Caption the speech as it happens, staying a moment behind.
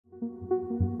We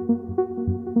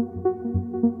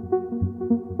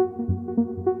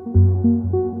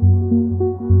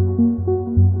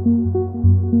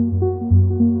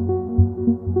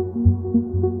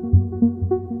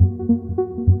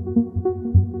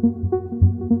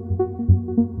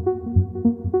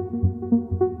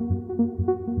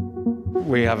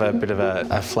have a bit of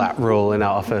a flat rule in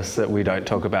our office that we don't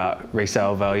talk about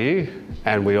resale value,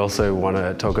 and we also want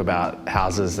to talk about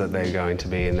houses that they're going to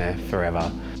be in there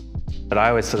forever. But I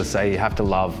always sort of say you have to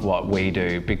love what we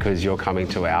do because you're coming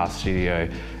to our studio.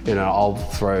 You know, I'll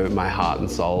throw my heart and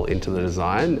soul into the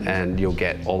design and you'll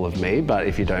get all of me, but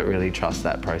if you don't really trust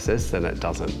that process, then it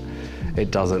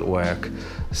doesn't work.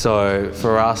 So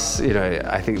for us, you know,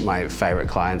 I think my favourite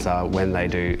clients are when they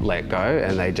do let go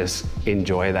and they just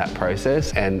enjoy that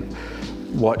process and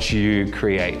watch you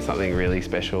create something really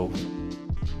special.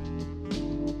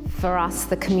 For us,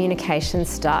 the communication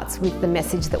starts with the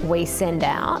message that we send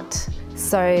out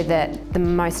so that the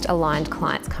most aligned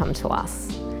clients come to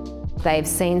us. They've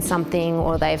seen something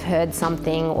or they've heard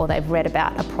something or they've read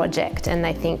about a project and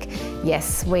they think,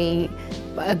 yes, we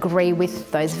agree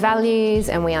with those values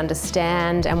and we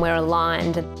understand and we're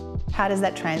aligned. How does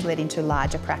that translate into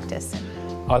larger practice?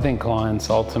 I think clients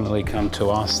ultimately come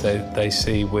to us, they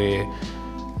see where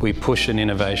we push an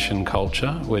innovation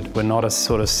culture. We're not a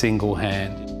sort of single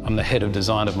hand. I'm the head of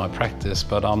design of my practice,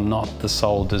 but I'm not the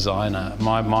sole designer.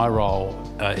 My role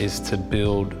is to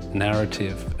build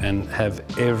narrative and have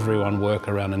everyone work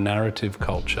around a narrative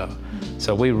culture.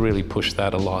 So we really push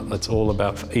that a lot. It's all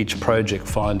about each project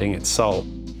finding its soul.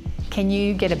 Can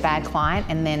you get a bad client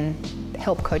and then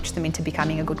help coach them into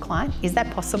becoming a good client? Is that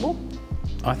possible?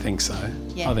 I think so.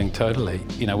 Yeah. I think totally.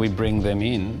 You know, we bring them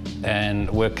in and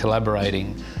we're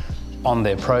collaborating on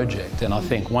their project, and I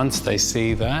think once they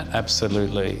see that,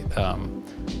 absolutely,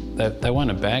 they weren't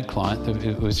a bad client.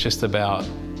 It was just about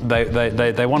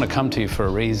they want to come to you for a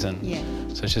reason. Yeah.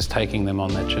 So it's just taking them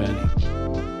on that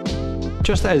journey.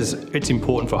 Just as it's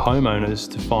important for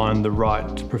homeowners to find the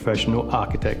right professional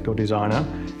architect or designer,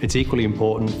 it's equally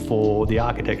important for the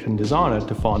architect and designer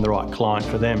to find the right client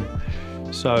for them.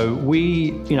 So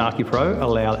we, in ArchiPro,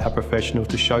 allow our professionals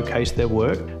to showcase their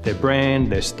work, their brand,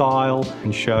 their style,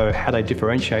 and show how they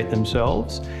differentiate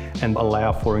themselves and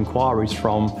allow for inquiries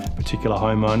from particular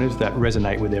homeowners that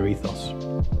resonate with their ethos.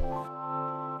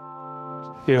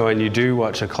 You know, and you do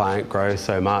watch a client grow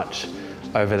so much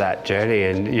over that journey,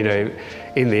 and you know,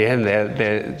 in the end,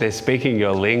 they're speaking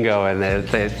your lingo and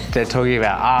they're talking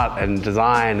about art and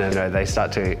design, and you know, they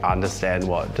start to understand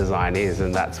what design is,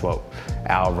 and that's what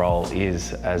our role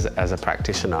is as a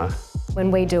practitioner.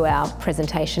 When we do our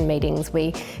presentation meetings,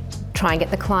 we try and get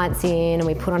the clients in and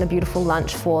we put on a beautiful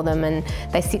lunch for them and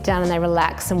they sit down and they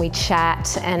relax and we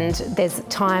chat, and there's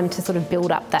time to sort of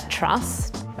build up that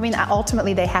trust. I mean,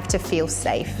 ultimately they have to feel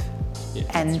safe. Yeah,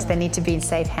 and they need to be in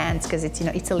safe hands because it's, you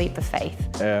know, it's a leap of faith.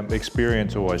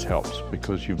 Experience always helps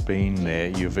because you've been there,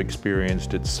 you've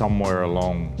experienced it somewhere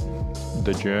along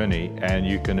the journey, and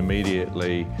you can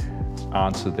immediately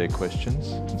answer their questions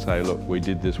and say, look, we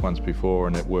did this once before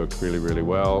and it worked really, really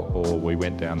well, or we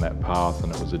went down that path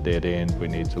and it was a dead end, we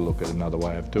need to look at another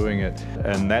way of doing it.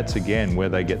 And that's again where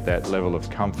they get that level of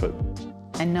comfort.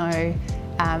 I know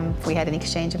we had an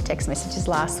exchange of text messages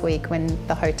last week when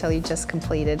the hotel you just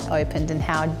completed opened and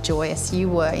how joyous you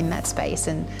were in that space,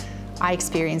 and I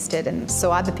experienced it and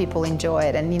so other people enjoy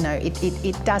it, and you know,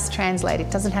 it does translate.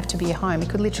 It doesn't have to be a home, it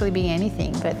could literally be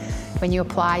anything, but when you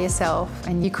apply yourself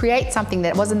and you create something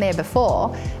that wasn't there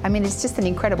before, I mean, it's just an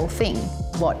incredible thing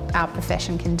what our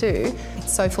profession can do.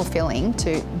 It's so fulfilling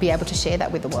to be able to share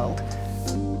that with the world.